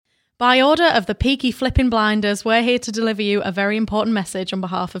By order of the Peaky Flipping Blinders, we're here to deliver you a very important message on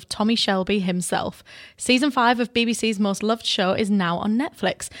behalf of Tommy Shelby himself. Season 5 of BBC's most loved show is now on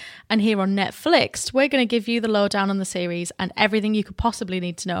Netflix. And here on Netflix, we're going to give you the lowdown on the series and everything you could possibly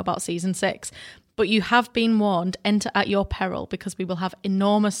need to know about Season 6. But you have been warned, enter at your peril, because we will have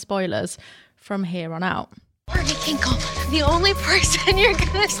enormous spoilers from here on out. Harvey Kinkle, the only person you're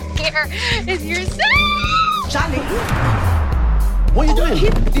going to scare is yourself! Charlie! What are you doing?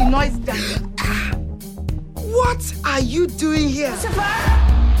 Keep the noise down. What are you doing here?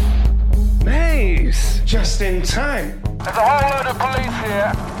 Mace! Just in time. There's a whole load of police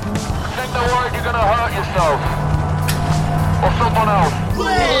here. Think they're worried you're gonna hurt yourself. Or someone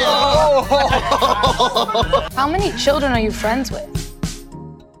else. How many children are you friends with?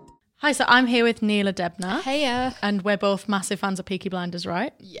 Hi, so I'm here with Neela Debna. Heya. And we're both massive fans of Peaky Blinders,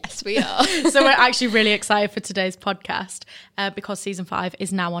 right? Yes, we are. So we're actually really excited for today's podcast because Season 5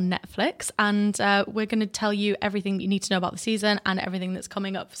 is now on Netflix, and we're going to tell you everything you need to know about the season and everything that's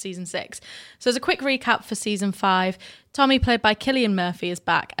coming up for Season 6. So as a quick recap for Season 5, Tommy, played by Cillian Murphy, is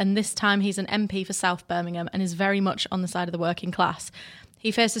back, and this time he's an MP for South Birmingham and is very much on the side of the working class.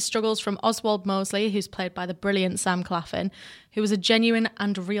 He faces struggles from Oswald Mosley, who's played by the brilliant Sam Claflin, who was a genuine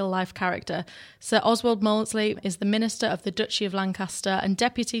and real-life character. Sir Oswald Mosley is the Minister of the Duchy of Lancaster and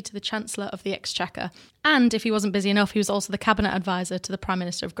Deputy to the Chancellor of the Exchequer. And if he wasn't busy enough, he was also the Cabinet Advisor to the Prime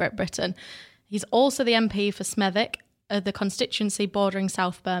Minister of Great Britain. He's also the MP for Smethwick, the constituency bordering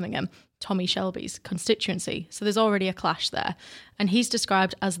South Birmingham, Tommy Shelby's constituency. So there's already a clash there. And he's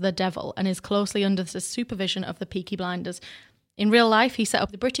described as the devil and is closely under the supervision of the Peaky Blinders. In real life, he set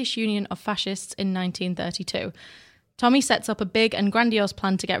up the British Union of Fascists in 1932. Tommy sets up a big and grandiose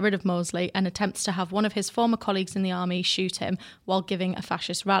plan to get rid of Mosley and attempts to have one of his former colleagues in the army shoot him while giving a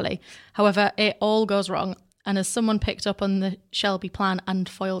fascist rally. However, it all goes wrong, and as someone picked up on the Shelby plan and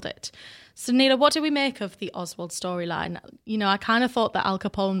foiled it. So, Neela, what do we make of the Oswald storyline? You know, I kind of thought that Al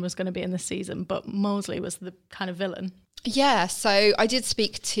Capone was going to be in this season, but Mosley was the kind of villain. Yeah, so I did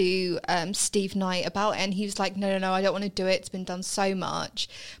speak to Steve Knight about it, and he was like, no, I don't want to do it. It's been done so much.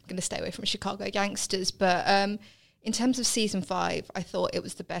 I'm going to stay away from Chicago gangsters. But in terms of Season 5, I thought it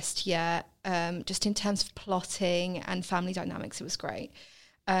was the best yet. Just in terms of plotting and family dynamics, it was great.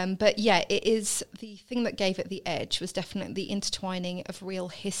 But yeah, it is the thing that gave it the edge was definitely the intertwining of real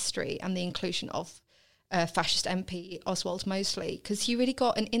history and the inclusion of fascist MP Oswald Mosley, because you really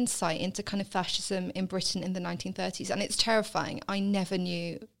got an insight into kind of fascism in Britain in the 1930s, and it's terrifying. I never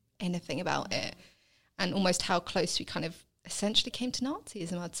knew anything about it, and almost how close we kind of essentially came to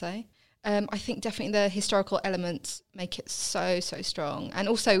Nazism, I'd say. I think definitely the historical elements make it so strong. And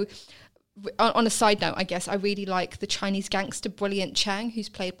also, on a side note, I guess, I really like the Chinese gangster Brilliant Chang, who's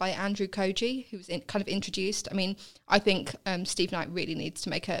played by Andrew Koji, who was kind of introduced. I mean, I think Steve Knight really needs to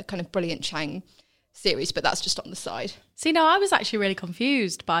make a kind of Brilliant Chang series, but that's just on the side. See, no, I was actually really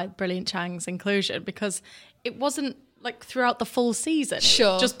confused by Brilliant Chang's inclusion because it wasn't like throughout the full season.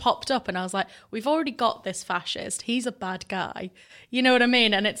 Sure. It just popped up and I was like, we've already got this fascist. He's a bad guy. You know what I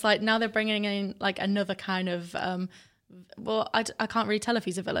mean? And it's like now they're bringing in like another kind of, I can't really tell if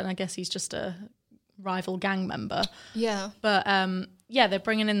he's a villain. I guess he's just a rival gang member. Yeah. But yeah, they're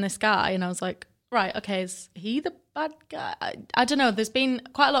bringing in this guy and I was like, right, okay, is he the bad guy? I don't know. There's been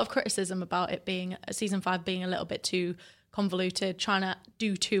quite a lot of criticism about it being, Season 5 being a little bit too convoluted, trying to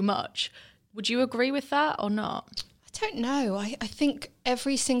do too much. Would you agree with that or not? I don't know. I think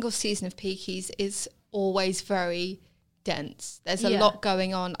every single season of Peaky's is always very dense. There's a lot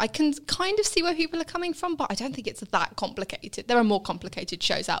going on. I can kind of see where people are coming from, but I don't think it's that complicated. There are more complicated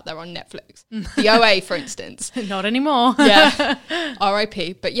shows out there on Netflix. The OA, for instance. Not anymore. Yeah.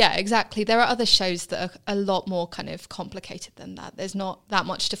 R.I.P. But yeah, exactly. There are other shows that are a lot more kind of complicated than that. There's not that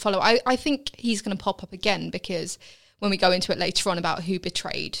much to follow. I think he's going to pop up again because when we go into it later on about who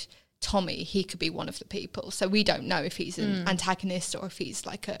betrayed Tommy, he could be one of the people. So we don't know if he's an antagonist or if he's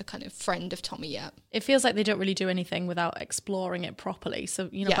like a kind of friend of Tommy yet. It feels like they don't really do anything without exploring it properly. So,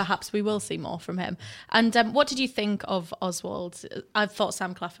 you know, perhaps we will see more from him. And what did you think of Oswald? I thought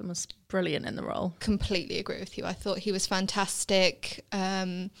Sam Claflin was brilliant in the role. Completely agree with you. I thought he was fantastic.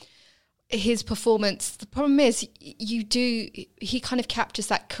 His performance, the problem is he kind of captures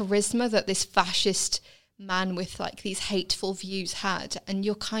that charisma that this fascist man with like these hateful views had, and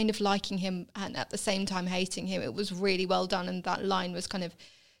you're kind of liking him and at the same time hating him. It was really well done, and that line was kind of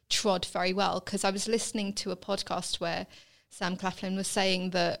trod very well, because I was listening to a podcast where Sam Claflin was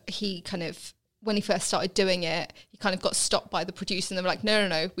saying that he kind of, when he first started doing it, he kind of got stopped by the producer and they were like,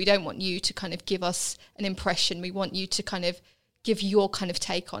 no, we don't want you to kind of give us an impression. We want you to kind of give your kind of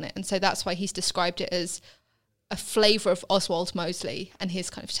take on it. And so that's why he's described it as a flavour of Oswald Mosley and his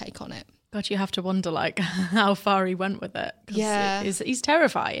kind of take on it. God, you have to wonder like how far he went with it. 'Cause Yeah. he's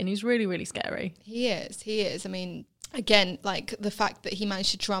terrifying. He's really, really scary. He is. I mean, again, like the fact that he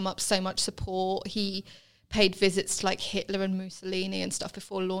managed to drum up so much support. He paid visits to like Hitler and Mussolini and stuff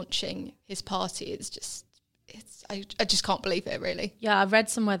before launching his party. I just can't believe it, really. Yeah, I read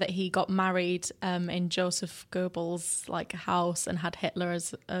somewhere that he got married in Joseph Goebbels' like house and had Hitler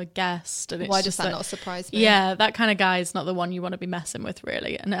as a guest. And it's Why just does that not surprise me? Yeah, that kind of guy is not the one you want to be messing with,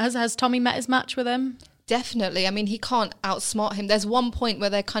 really. And has Tommy met his match with him? Definitely. I mean, he can't outsmart him. There's one point where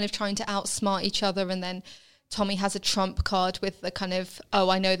they're kind of trying to outsmart each other, and then Tommy has a trump card with the kind of, oh,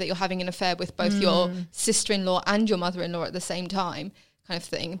 I know that you're having an affair with both your sister-in-law and your mother-in-law at the same time, kind of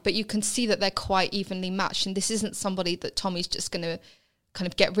thing. But you can see that they're quite evenly matched, and this isn't somebody that Tommy's just going to kind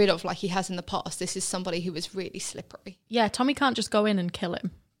of get rid of like he has in the past. This is somebody who is really slippery. Yeah, Tommy can't just go in and kill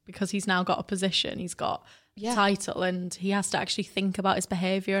him because he's now got a position, he's got a title, and he has to actually think about his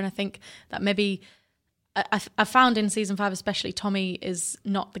behaviour. And I think that maybe, I found in season 5 especially, Tommy is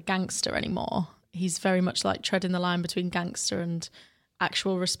not the gangster anymore. He's very much like treading the line between gangster and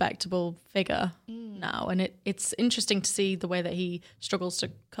actual respectable figure now. And it's interesting to see the way that he struggles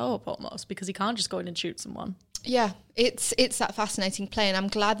to cope almost, because he can't just go in and shoot someone. Yeah, it's that fascinating play, and I'm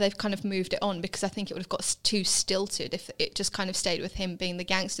glad they've kind of moved it on, because I think it would have got too stilted if it just kind of stayed with him being the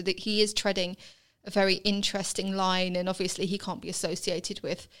gangster. That he is treading a very interesting line, and obviously he can't be associated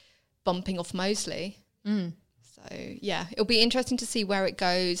with bumping off Mosley. So yeah, it'll be interesting to see where it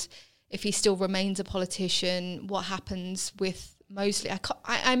goes, if he still remains a politician, what happens with Mosley.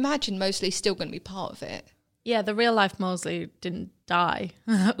 I imagine Mosley's still going to be part of it. Yeah, the real life Mosley didn't die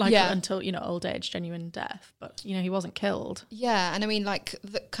until, old age, genuine death. But, he wasn't killed. Yeah, and I mean, like,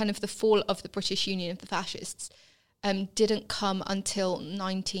 the fall of the British Union of the Fascists didn't come until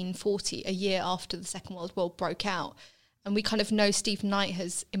 1940, a year after the Second World War broke out. And we kind of know Steve Knight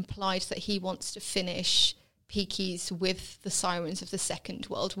has implied that he wants to finish Peakeys with the sirens of the Second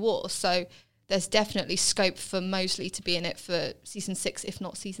World War. So there's definitely scope for Mosley to be in it for season 6, if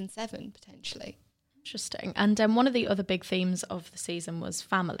not season 7, potentially. Interesting. And one of the other big themes of the season was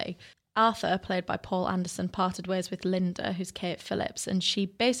family. Arthur, played by Paul Anderson, parted ways with Linda, who's Kate Phillips, and she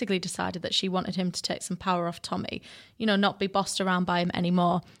basically decided that she wanted him to take some power off Tommy, not be bossed around by him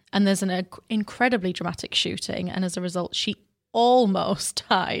anymore. And there's an incredibly dramatic shooting, and as a result, she almost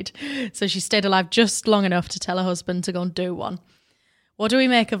died. So she stayed alive just long enough to tell her husband to go and do one. What do we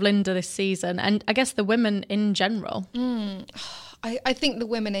make of Linda this season? And I guess the women in general. I think the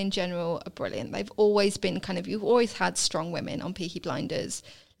women in general are brilliant. They've always been you've always had strong women on Peaky Blinders,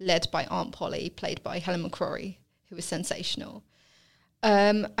 led by Aunt Polly, played by Helen McCrory, who was sensational.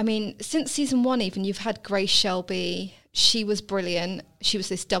 I mean, since season 1 even, you've had Grace Shelby. She was brilliant. She was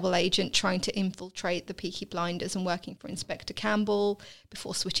this double agent trying to infiltrate the Peaky Blinders and working for Inspector Campbell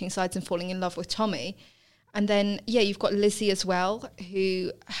before switching sides and falling in love with Tommy. And then, you've got Lizzie as well,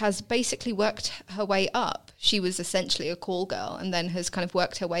 who has basically worked her way up. She was essentially a call girl and then has kind of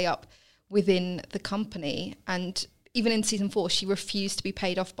worked her way up within the company. And even in season 4, she refused to be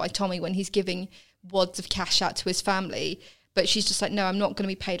paid off by Tommy when he's giving wads of cash out to his family. But she's just like, no, I'm not going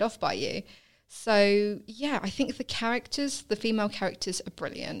to be paid off by you. So, I think the female characters are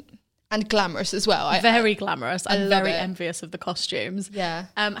brilliant. And glamorous as well. Very glamorous. I'm very it. envious of the costumes. Yeah.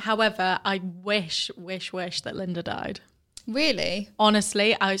 However, I wish that Linda died. Really?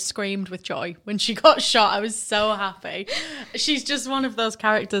 Honestly, I screamed with joy when she got shot. I was so happy. She's just one of those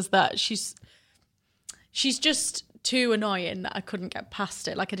characters that she's just too annoying that I couldn't get past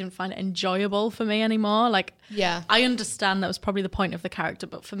it. Like, I didn't find it enjoyable for me anymore. Like, I understand that was probably the point of the character,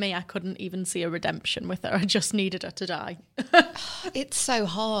 but for me, I couldn't even see a redemption with her. I just needed her to die. It's so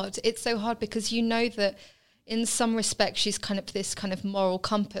hard. It's so hard because you know that in some respects she's kind of this kind of moral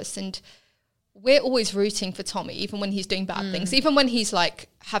compass, and we're always rooting for Tommy, even when he's doing bad things, even when he's like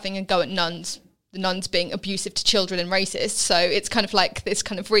having a go at nuns, the nuns being abusive to children and racist. So it's kind of like this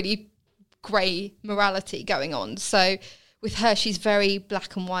kind of really grey morality going on. So with her, she's very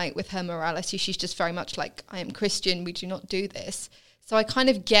black and white with her morality. She's just very much like, I am Christian, we do not do this. So I kind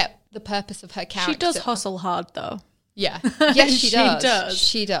of get the purpose of her character. She does hustle hard though. Yeah. Yes, she does. does.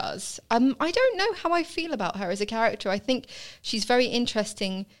 She does. I don't know how I feel about her as a character. I think she's very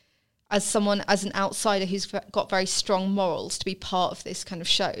interesting as an outsider who's got very strong morals to be part of this kind of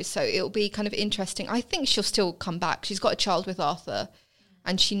show. So it'll be kind of interesting. I think she'll still come back. She's got a child with Arthur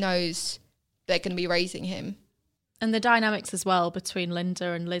and she knows they're going to be raising him. And the dynamics as well between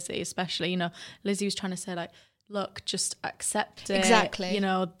Linda and Lizzie, especially, Lizzie was trying to say like, look, just accept it. Exactly.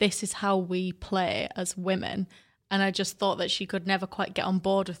 This is how we play as women. And I just thought that she could never quite get on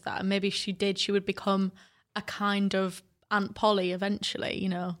board with that. And maybe if she did, she would become a kind of Aunt Polly eventually, you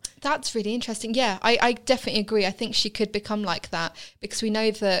know. That's really interesting. Yeah, I definitely agree. I think she could become like that because we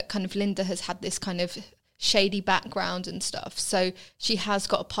know that kind of Linda has had this kind of shady background and stuff. So she has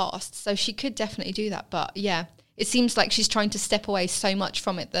got a past. So she could definitely do that. But yeah, it seems like she's trying to step away so much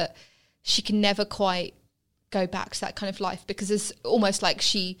from it that she can never quite go back to that kind of life because it's almost like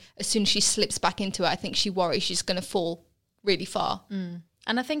as soon as she slips back into it, I think she worries she's going to fall really far. Mm.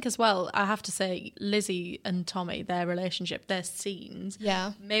 And I think as well, I have to say, Lizzie and Tommy, their relationship, their scenes,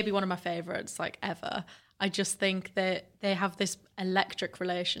 maybe one of my favourites like ever. I just think that they have this electric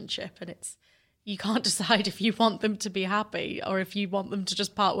relationship and you can't decide if you want them to be happy or if you want them to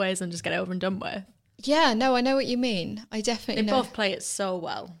just part ways and just get it over and done with. Yeah, no, I know what you mean. I definitely know. They both play it so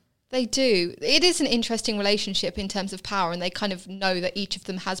well. They do. It is an interesting relationship in terms of power, and they kind of know that each of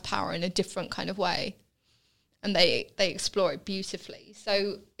them has power in a different kind of way. And they explore it beautifully.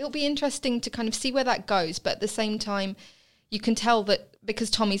 So it'll be interesting to kind of see where that goes. But at the same time, you can tell that because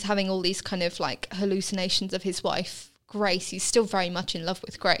Tommy's having all these kind of like hallucinations of his wife, Grace, he's still very much in love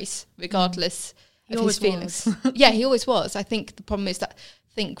with Grace, regardless of his feelings. Yeah, he always was. I think the problem is that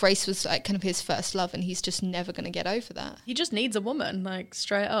I think Grace was like kind of his first love and he's just never going to get over that. He just needs a woman, like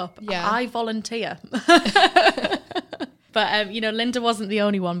straight up. Yeah. I volunteer. But, Linda wasn't the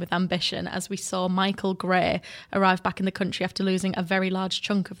only one with ambition, as we saw Michael Gray arrive back in the country after losing a very large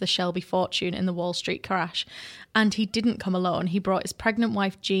chunk of the Shelby fortune in the Wall Street crash. And he didn't come alone. He brought his pregnant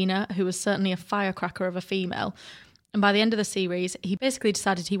wife, Gina, who was certainly a firecracker of a female. And by the end of the series, he basically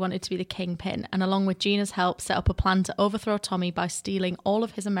decided he wanted to be the kingpin, and along with Gina's help, set up a plan to overthrow Tommy by stealing all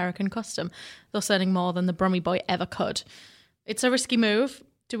of his American custom, thus earning more than the Brummy boy ever could. It's a risky move.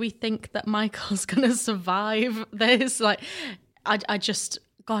 Do we think that Michael's going to survive this? Like, I just,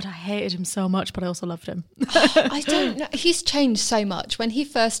 God, I hated him so much, but I also loved him. I don't know. He's changed so much. When he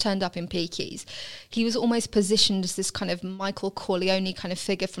first turned up in Peaky's, he was almost positioned as this kind of Michael Corleone kind of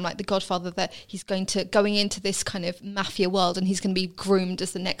figure from like The Godfather, that he's going into this kind of mafia world and he's going to be groomed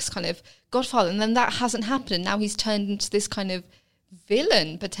as the next kind of Godfather. And then that hasn't happened. And now he's turned into this kind of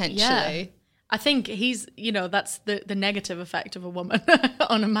villain, potentially. Yeah. I think he's, that's the negative effect of a woman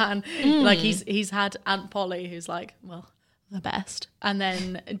on a man. Like he's had Aunt Polly, who's like, well, the best. And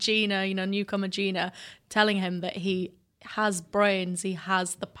then Gina, newcomer Gina, telling him that he has brains, he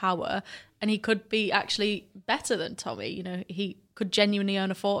has the power, and he could be actually better than Tommy. He could genuinely earn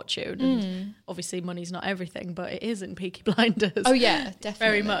a fortune. And obviously money's not everything, but it is in Peaky Blinders. Oh yeah, definitely.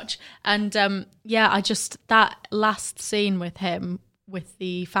 Very much. And that last scene with him, with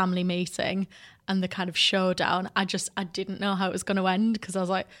the family meeting and the kind of showdown, I didn't know how it was going to end, because I was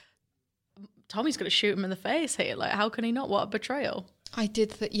like, Tommy's going to shoot him in the face here. Like, how can he not? What a betrayal. I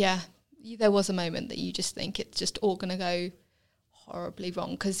did yeah. There was a moment that you just think it's just all going to go horribly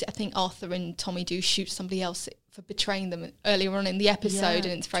wrong, because I think Arthur and Tommy do shoot somebody else for betraying them earlier on in the episode, and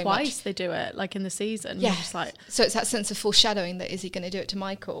it's very twice they do it, like in the season. Yeah, just like, so it's that sense of foreshadowing that is he going to do it to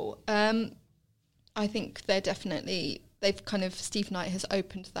Michael? I think they've kind of, Steve Knight has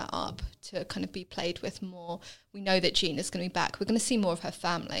opened that up to kind of be played with more. We know that Gina's going to be back. We're going to see more of her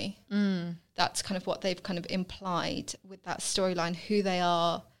family. That's kind of what they've kind of implied with that storyline, who they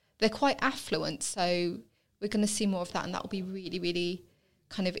are. They're quite affluent, so we're going to see more of that, and that will be really, really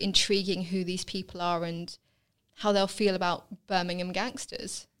kind of intriguing, who these people are and how they'll feel about Birmingham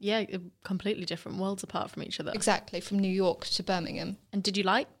gangsters. Yeah, completely different worlds apart from each other. Exactly, from New York to Birmingham. And did you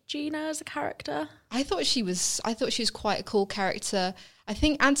like Gina as a character? I thought she was quite a cool character. I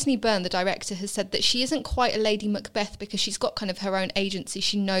think Anthony Byrne, the director, has said that she isn't quite a Lady Macbeth because she's got kind of her own agency.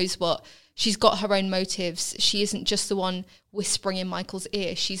 She knows she's got her own motives. She isn't just the one whispering in Michael's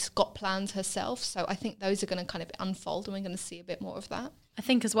ear. She's got plans herself. So I think those are going to kind of unfold, and we're going to see a bit more of that. I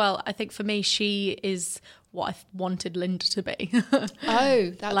think as well, for me, she is what I wanted Linda to be.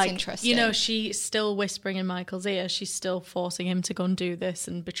 Oh, that's interesting. She's still whispering in Michael's ear. She's still forcing him to go and do this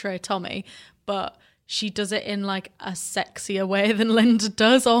and betray Tommy. But she does it in like a sexier way than Linda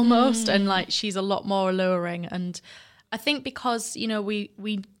does almost. And like, she's a lot more alluring. And I think because,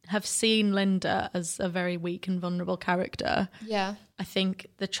 we have seen Linda as a very weak and vulnerable character. Yeah. I think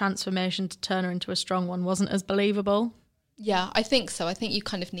the transformation to turn her into a strong one wasn't as believable. Yeah, I think so. I think you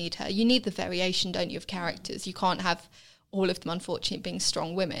kind of need her. You need the variation, don't you, of characters. You can't have all of them, unfortunately, being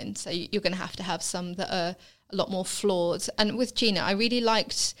strong women. So you're going to have some that are a lot more flawed. And with Gina, I really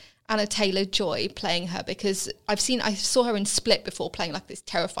liked Anna Taylor-Joy playing her, because I saw her in Split before, playing like this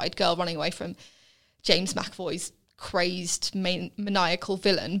terrified girl running away from James McAvoy's crazed maniacal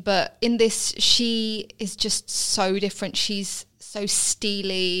villain. But in this, she is just so different. She's so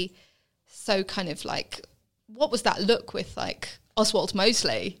steely, so kind of like, what was that look with like Oswald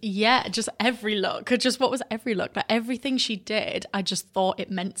Mosley. Yeah, just every look. Just what was every look? Like everything she did, I just thought it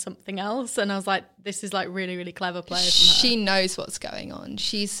meant something else. And I was like, this is like really, really clever play from her. She knows what's going on.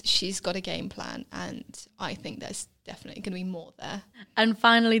 She's got a game plan, and I think there's definitely going to be more there. And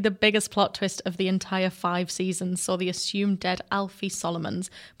finally, the biggest plot twist of the entire 5 seasons saw the assumed dead Alfie Solomons,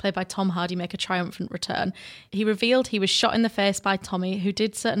 played by Tom Hardy, make a triumphant return. He revealed he was shot in the face by Tommy, who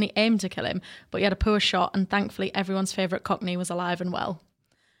did certainly aim to kill him, but he had a poor shot, and thankfully everyone's favourite Cockney was alive and well.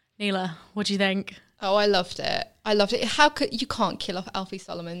 Neela, what do you think? Oh, I loved it. How could you can't kill off Alfie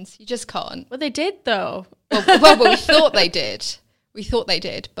Solomons? You just can't. Well, they did, though. Well, we thought they did. We thought they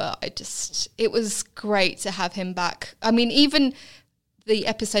did, but it was great to have him back. I mean, even the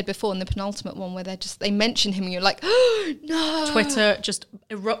episode before, in the penultimate one, where they mention him and you're like, oh, no. Twitter just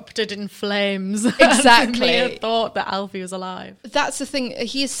erupted in flames. Exactly. Mia thought that Alfie was alive. That's the thing.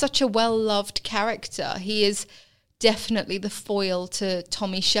 He is such a well-loved character. He is definitely the foil to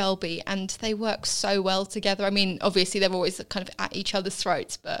Tommy Shelby, and they work so well together. I mean, obviously, they're always kind of at each other's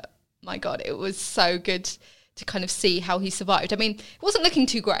throats, but my God, it was so good to kind of see how he survived. I mean, it wasn't looking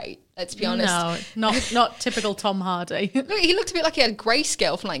too great, let's be honest. No, not typical Tom Hardy. He looked a bit like he had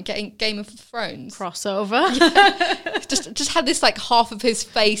grayscale from like Game of Thrones. Crossover. Just had this like half of his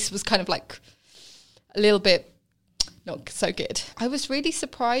face was kind of like a little bit not so good. I was really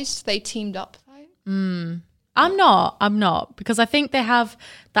surprised they teamed up though. I'm not, because I think they have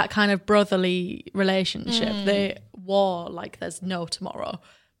that kind of brotherly relationship. They war like there's no tomorrow.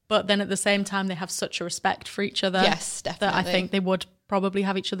 But then at the same time, they have such a respect for each other. Yes, definitely. That I think they would probably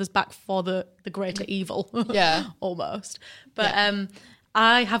have each other's back for the greater evil. Yeah. Almost. But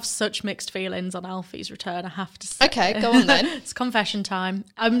I have such mixed feelings on Alfie's return, I have to say. Okay, go on then. It's confession time.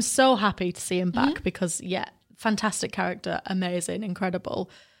 I'm so happy to see him back because, fantastic character, amazing, incredible.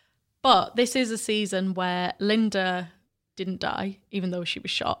 But this is a season where Linda didn't die, even though she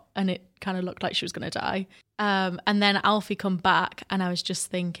was shot, and it kind of looked like she was going to die. And then Alfie come back, and I was just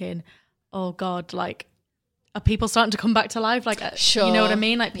thinking, oh God, like, are people starting to come back to life? Like, sure. You know what I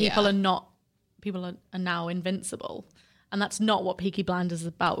mean? Like, people are now invincible. And that's not what Peaky Blinders is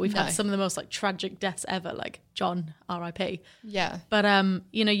about. We've had some of the most like tragic deaths ever, like John, R.I.P. Yeah. But,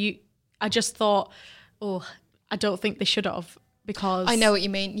 I just thought, I don't think they should have. Because I know what you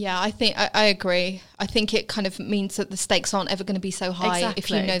mean. Yeah, I think I agree. I think it kind of means that the stakes aren't ever going to be so high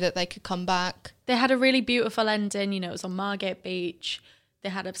if you know that they could come back. They had a really beautiful ending. It was on Margate Beach. They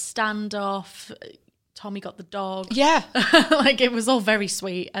had a standoff. Tommy got the dog. Yeah. Like, it was all very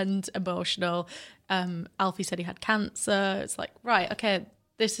sweet and emotional. Alfie said he had cancer. It's like, right, okay,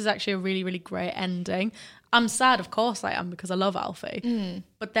 this is actually a really, really great ending. I'm sad, of course I am, because I love Alfie.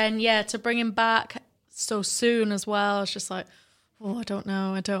 But then, to bring him back so soon as well, it's just like, I don't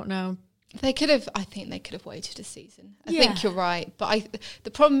know. I think they could have waited a season. I think you're right. But the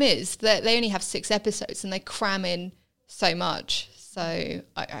problem is that they only have 6 episodes and they cram in so much. So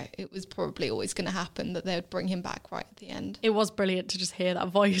it was probably always going to happen that they would bring him back right at the end. It was brilliant to just hear that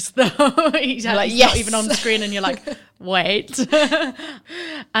voice, though. He's like, not even on the screen and you're like, wait.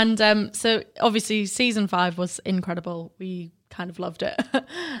 And so obviously season 5 was incredible. We kind of loved it.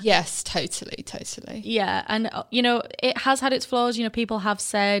 Yes, totally. Yeah, and it has had its flaws. People have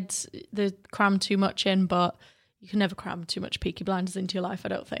said they crammed too much in, but you can never cram too much Peaky Blinders into your life, I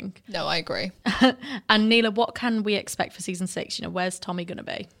don't think. No, I agree. And Neela, what can we expect for season 6? Where's Tommy going to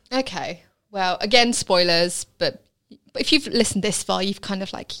be? Okay, well, again, spoilers, but if you've listened this far, you've kind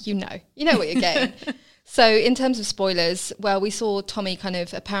of like, you know what you're getting. So in terms of spoilers, well, we saw Tommy kind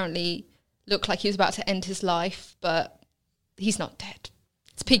of apparently look like he was about to end his life, but he's not dead.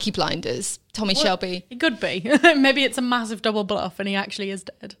 It's Peaky Blinders. Tommy Shelby. It could be. Maybe it's a massive double bluff and he actually is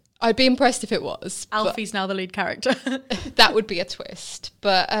dead. I'd be impressed if it was. Alfie's now the lead character. That would be a twist.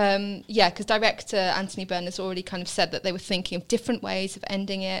 But because director Anthony Byrne has already kind of said that they were thinking of different ways of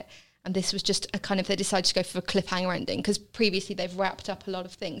ending it. And this was just they decided to go for a cliffhanger ending, because previously they've wrapped up a lot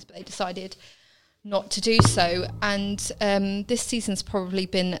of things, but they decided not to do so. And this season's probably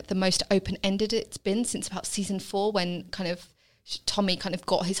been the most open-ended it's been since about season 4, when kind of Tommy kind of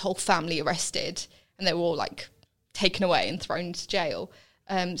got his whole family arrested and they were all like taken away and thrown into jail.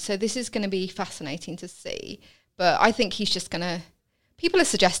 So this is going to be fascinating to see. But I think he's just going to... People are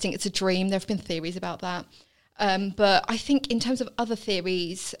suggesting it's a dream. There have been theories about that. But I think in terms of other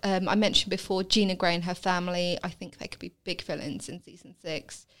theories, I mentioned before Gina Gray and her family. I think they could be big villains in season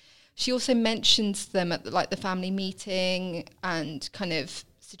 6. She also mentions them at the family meeting and kind of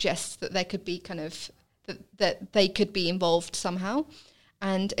suggests that there could be kind of... that they could be involved somehow.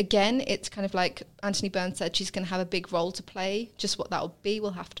 And again, it's kind of like Anthony Byrne said, she's going to have a big role to play. Just what that will be,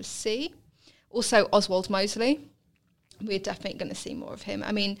 we'll have to see. Also, Oswald Mosley. we're definitely going to see more of him.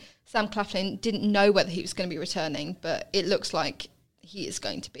 I mean, Sam Claflin didn't know whether he was going to be returning, but it looks like he is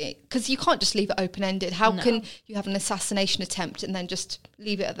going to be. Because you can't just leave it open-ended. How can you have an assassination attempt and then just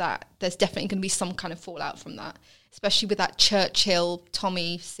leave it at that? There's definitely going to be some kind of fallout from that, especially with that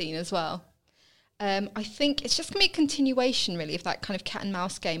Churchill-Tommy scene as well. I think it's just going to be a continuation, really, of that kind of cat and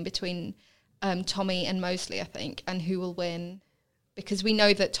mouse game between Tommy and Mosley, I think, and who will win. Because we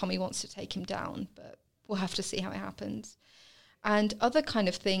know that Tommy wants to take him down, but we'll have to see how it happens. And other kind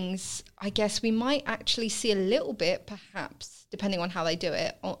of things, I guess we might actually see a little bit, perhaps, depending on how they do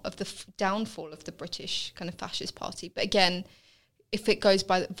it, of the downfall of the British kind of fascist party. But again, if it goes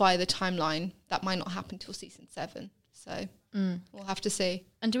via the timeline, that might not happen till season 7. So we'll have to see.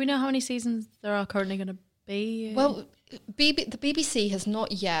 And do we know how many seasons there are currently going to be? Well, the BBC has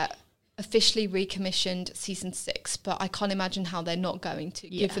not yet officially recommissioned season 6, but I can't imagine how they're not going to,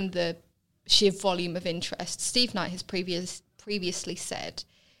 given the sheer volume of interest. Steve Knight has previously said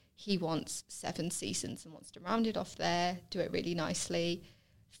he wants 7 seasons and wants to round it off there, do it really nicely,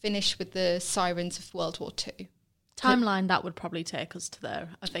 finish with the sirens of World War II. Timeline, that would probably take us to there,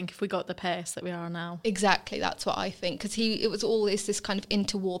 I think, if we got the pace that we are now. Exactly, that's what I think, because it was always this kind of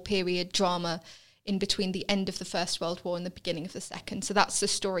interwar period drama in between the end of the First World War and the beginning of the Second. So that's the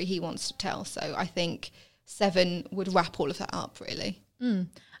story he wants to tell. So I think 7 would wrap all of that up, really.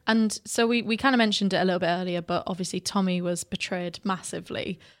 And so we kind of mentioned it a little bit earlier, but obviously Tommy was betrayed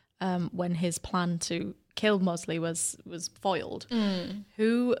massively when his plan to kill Mosley was foiled.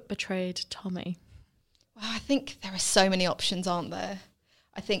 Who betrayed Tommy? Well, I think there are so many options, aren't there?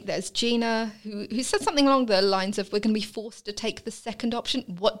 I think there's Gina, who said something along the lines of, we're going to be forced to take the second option.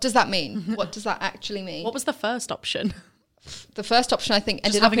 What does that mean? What does that actually mean? What was the first option? The first option, I think,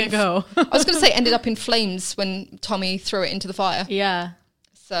 ended up in... a go. I was going to say ended up in flames when Tommy threw it into the fire. Yeah.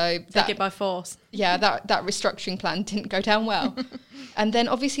 So take it by force. Yeah, that restructuring plan didn't go down well. And then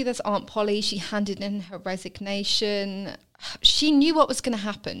obviously there's Aunt Polly. She handed in her resignation. She knew what was going to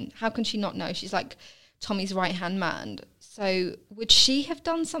happen. How can she not know? She's like Tommy's right-hand man. So would she have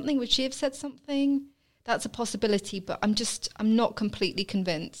done something? Would she have said something? That's a possibility, but I'm not completely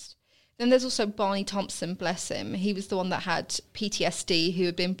convinced. Then there's also Barney Thompson, bless him. He was the one that had PTSD, who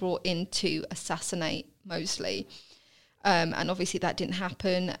had been brought in to assassinate Mosley. And obviously that didn't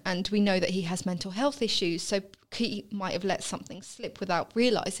happen. And we know that he has mental health issues, so he might have let something slip without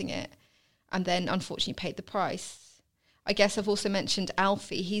realising it, and then unfortunately paid the price. I guess I've also mentioned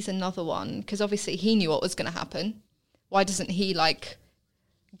Alfie. He's another one, because obviously he knew what was going to happen. Why doesn't he,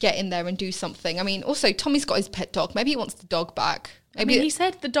 get in there and do something? I mean, also, Tommy's got his pet dog. Maybe he wants the dog back. Maybe he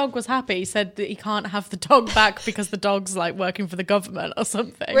said the dog was happy. He said that he can't have the dog back because the dog's, working for the government or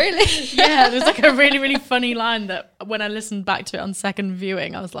something. Really? Yeah, there's, a really, really funny line that when I listened back to it on second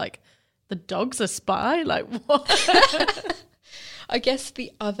viewing, I was like, the dog's a spy? What? I guess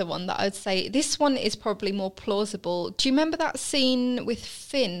the other one that I'd say, this one is probably more plausible. Do you remember that scene with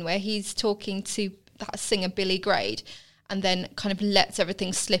Finn where he's talking to that singer Billy Grade and then kind of lets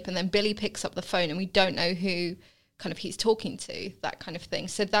everything slip, and then Billy picks up the phone and we don't know who kind of he's talking to, that kind of thing.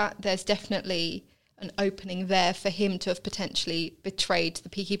 So that there's definitely an opening there for him to have potentially betrayed the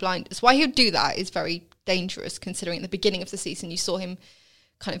Peaky Blinders. Why he would do that is very dangerous, considering at the beginning of the season you saw him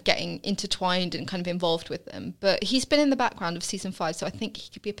kind of getting intertwined and kind of involved with them. But he's been in the background of season 5, so I think he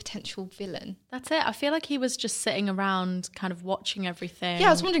could be a potential villain. That's it. I feel like he was just sitting around kind of watching everything. Yeah,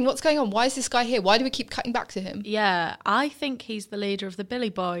 I was wondering what's going on. Why is this guy here? Why do we keep cutting back to him? Yeah, I think he's the leader of the Billy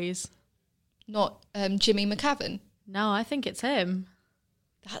Boys. Not Jimmy McCavan? No, I think it's him.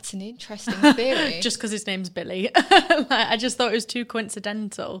 That's an interesting theory. Just because his name's Billy. I just thought it was too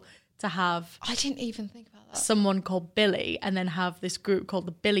coincidental to have... I didn't even think about that. Someone called Billy and then have this group called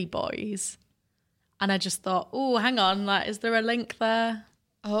the Billy Boys. And I just thought, oh, hang on, is there a link there?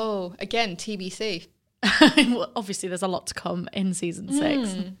 Oh, again, TBC. Well, obviously, there's a lot to come in season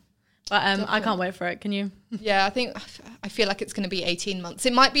 6. But I can't wait for it. Can you? Yeah, I feel like it's going to be 18 months.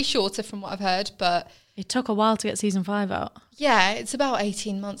 It might be shorter from what I've heard, but... It took a while to get season 5 out. Yeah, it's about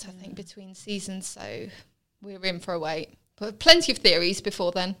 18 months, I think, between seasons. So we're in for a wait. But plenty of theories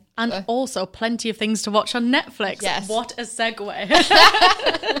before then. And also plenty of things to watch on Netflix. Yes. What a segue.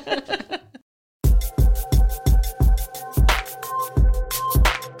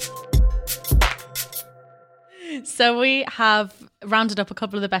 So we have rounded up a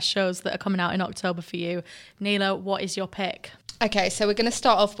couple of the best shows that are coming out in October for you. Neela, what is your pick? Okay, so we're going to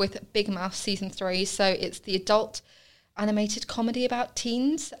start off with Big Mouth Season 3. So it's the adult animated comedy about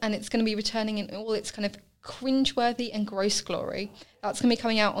teens, and it's going to be returning in all its kind of Cringeworthy and Gross Glory. That's going to be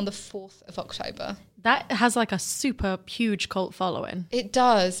coming out on the 4th of October. That has like a super huge cult following. It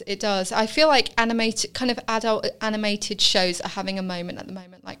does. I feel like adult animated shows are having a moment at the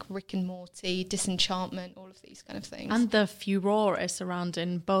moment, like Rick and Morty, Disenchantment, all of these kind of things. And the furore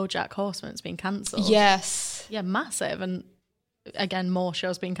surrounding BoJack Horseman's been cancelled. Yes. Yeah, massive. And again, more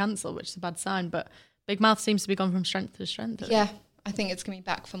shows being cancelled, which is a bad sign. But Big Mouth seems to be gone from strength to strength. Yeah, I think it's going to be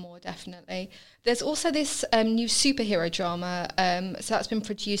back for more, definitely. There's also this new superhero drama. So that's been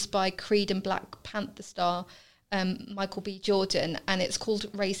produced by Creed and Black Panther star Michael B. Jordan, and it's called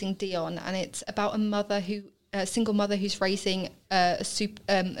Raising Dion, and it's about a single mother who's raising a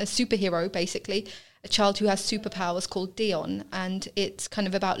superhero, basically, a child who has superpowers called Dion, and it's kind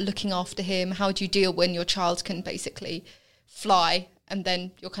of about looking after him. How do you deal when your child can basically fly? And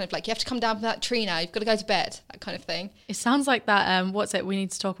then you're kind of like, you have to come down from that tree now. You've got to go to bed, that kind of thing. It sounds like that, what's it, We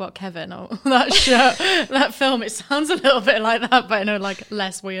Need to Talk About Kevin, or that show, that film. It sounds a little bit like that, but in a like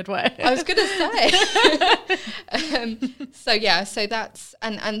less weird way. I was going to say. So that's,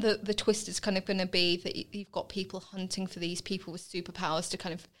 and the twist is kind of going to be that you've got people hunting for these people with superpowers to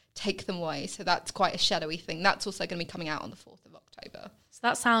kind of take them away. So that's quite a shadowy thing. That's also going to be coming out on the 4th of October. So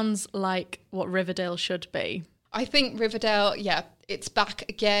that sounds like what Riverdale should be. I think Riverdale, it's back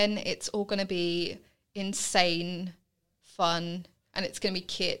again. It's all going to be insane, fun, and it's going to be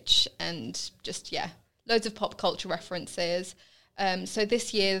kitsch and just, loads of pop culture references. So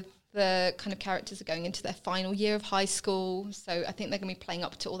this year, the kind of characters are going into their final year of high school. So I think they're going to be playing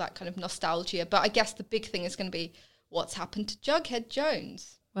up to all that kind of nostalgia. But I guess the big thing is going to be what's happened to Jughead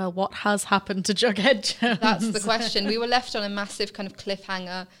Jones. Well, what has happened to Jughead Jones? That's the question. We were left on a massive kind of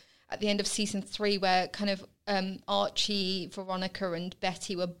cliffhanger at the end of season 3 where kind of Archie, Veronica and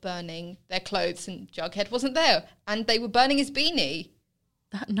Betty were burning their clothes and Jughead wasn't there. And they were burning his beanie.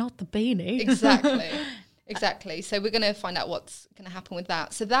 Not the beanie. Exactly. So we're going to find out what's going to happen with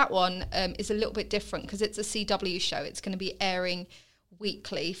that. So that one is a little bit different because it's a CW show. It's going to be airing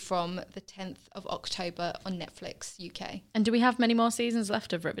weekly from the 10th of October on Netflix UK. And do we have many more seasons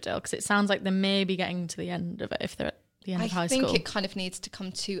left of Riverdale? Because it sounds like they may be getting to the end of it if they're at the end of high school. I think it kind of needs to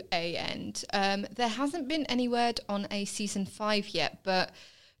come to a end. There hasn't been any word on a season 5 yet, but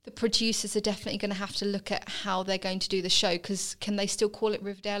the producers are definitely going to have to look at how they're going to do the show, because can they still call it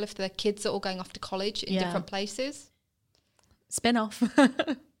Riverdale if their kids are all going off to college in different places? Spin-off.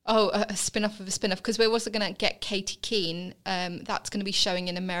 A spin-off of a spin-off, because we're also going to get Katie Keene. That's going to be showing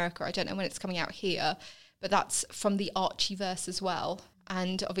in America. I don't know when it's coming out here, but that's from the Archieverse as well.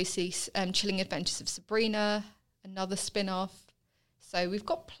 And obviously Chilling Adventures of Sabrina, another spin-off. So we've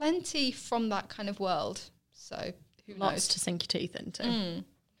got plenty from that kind of world. So who knows? Lots to sink your teeth into.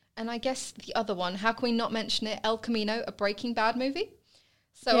 And I guess the other one, how can we not mention it? El Camino, a Breaking Bad movie.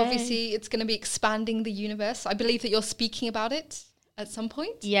 So Yay. obviously it's going to be expanding the universe. I believe that you're speaking about it at some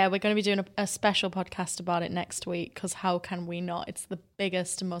point. Yeah, we're going to be doing a special podcast about it next week, because how can we not? It's the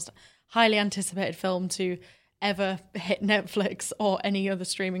biggest and most highly anticipated film to ever hit Netflix or any other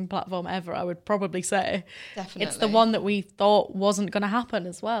streaming platform ever, I would probably say. Definitely. It's the one that we thought wasn't going to happen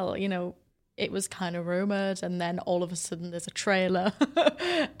as well. You know, it was kind of rumoured, and then all of a sudden there's a trailer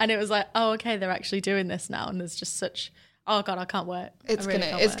and it was like, oh, okay, they're actually doing this now. And there's just such, oh God, I can't wait. It's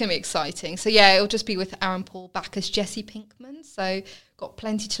gonna be exciting. So yeah, it'll just be with Aaron Paul back as Jesse Pinkman. So got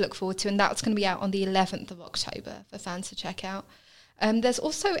plenty to look forward to, and that's going to be out on the 11th of October for fans to check out. There's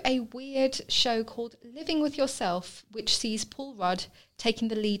also a weird show called Living With Yourself, which sees Paul Rudd taking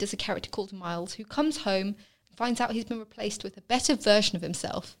the lead as a character called Miles, who comes home and finds out he's been replaced with a better version of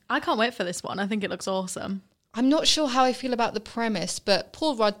himself. I can't wait for this one. I think it looks awesome. I'm not sure how I feel about the premise, but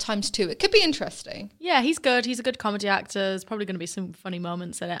Paul Rudd ×2, it could be interesting. Yeah, he's good. He's a good comedy actor. There's probably going to be some funny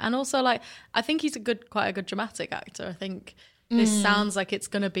moments in it. And also, like, I think he's quite a good dramatic actor. I think this sounds like it's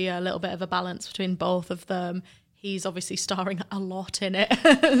going to be a little bit of a balance between both of them. He's obviously starring a lot in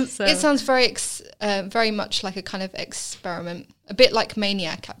it. So. It sounds very much like a kind of experiment, a bit like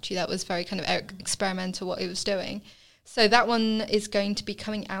Maniac, actually. That was very kind of experimental what he was doing. So that one is going to be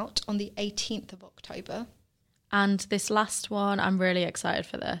coming out on the 18th of October. And this last one, I'm really excited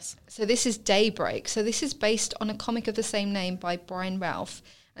for this. So this is Daybreak. So this is based on a comic of the same name by Brian Ralph,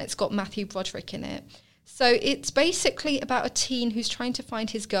 and it's got Matthew Broderick in it. So it's basically about a teen who's trying to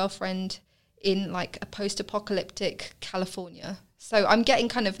find his girlfriend in like a post-apocalyptic California. So I'm getting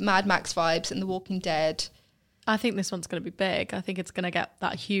kind of Mad Max vibes and The Walking Dead. I think this one's going to be big. I think it's going to get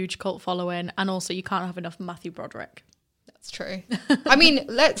that huge cult following, and also you can't have enough Matthew Broderick. That's true. I mean,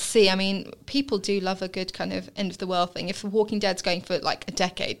 let's see. I mean, people do love a good kind of end of the world thing. If The Walking Dead's going for like a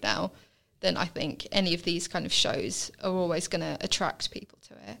decade now, then I think any of these kind of shows are always going to attract people to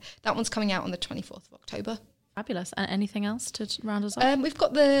to it. That one's coming out on the 24th of October. Fabulous. And anything else to round us off? We've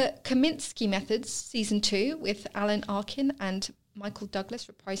got the Kaminsky Methods season 2 with Alan Arkin and Michael Douglas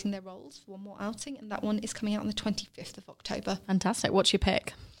reprising their roles for one more outing, and that one is coming out on the 25th of October. Fantastic. What's your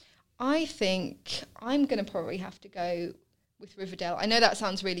pick? I think I'm going to probably have to go with Riverdale. I know that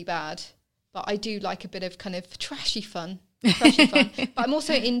sounds really bad, but I do like a bit of kind of trashy fun. But I'm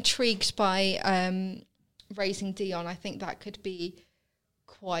also intrigued by Raising Dion. I think that could be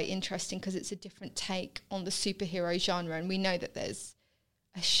quite interesting because it's a different take on the superhero genre, and we know that there's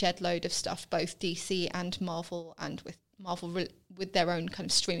a shed load of stuff, both DC and Marvel, and with Marvel with their own kind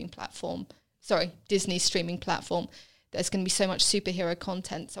of streaming platform. Sorry, Disney's streaming platform. There's going to be so much superhero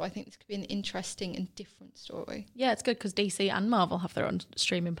content, so I think this could be an interesting and different story. Yeah, it's good because DC and Marvel have their own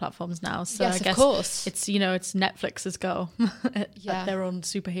streaming platforms now. So Yes, I guess of course. it's it's Netflix's go at their own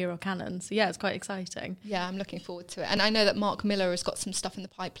superhero canon. So yeah, it's quite exciting. Yeah, I'm looking forward to it. And I know that Mark Miller has got some stuff in the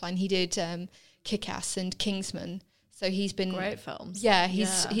pipeline. He did Kick-Ass and Kingsman. So he's been... Great films. Yeah,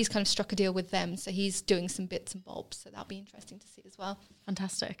 he's kind of struck a deal with them. So he's doing some bits and bobs. So that'll be interesting to see as well.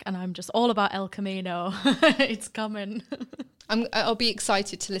 Fantastic. And I'm just all about El Camino. It's coming. I'll be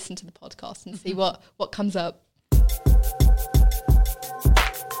excited to listen to the podcast and see what comes up.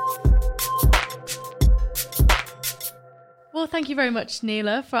 Well, thank you very much,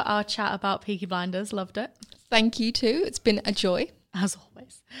 Neela, for our chat about Peaky Blinders. Loved it. Thank you too. It's been a joy. As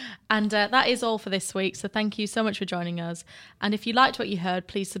always. And that is all for this week. So thank you so much for joining us. And if you liked what you heard,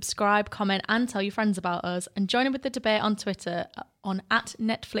 please subscribe, comment, and tell your friends about us. And join in with the debate on Twitter on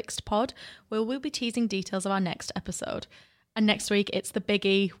 @NetflixedPod, where we'll be teasing details of our next episode. And next week, it's the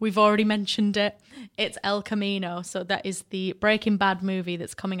biggie. We've already mentioned it. It's El Camino. So that is the Breaking Bad movie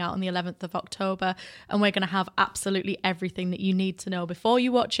that's coming out on the 11th of October. And we're going to have absolutely everything that you need to know before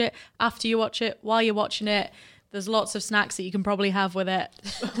you watch it, after you watch it, while you're watching it. There's lots of snacks that you can probably have with it.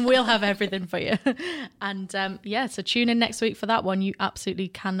 We'll have everything for you. And so tune in next week for that one. You absolutely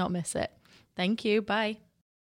cannot miss it. Thank you. Bye.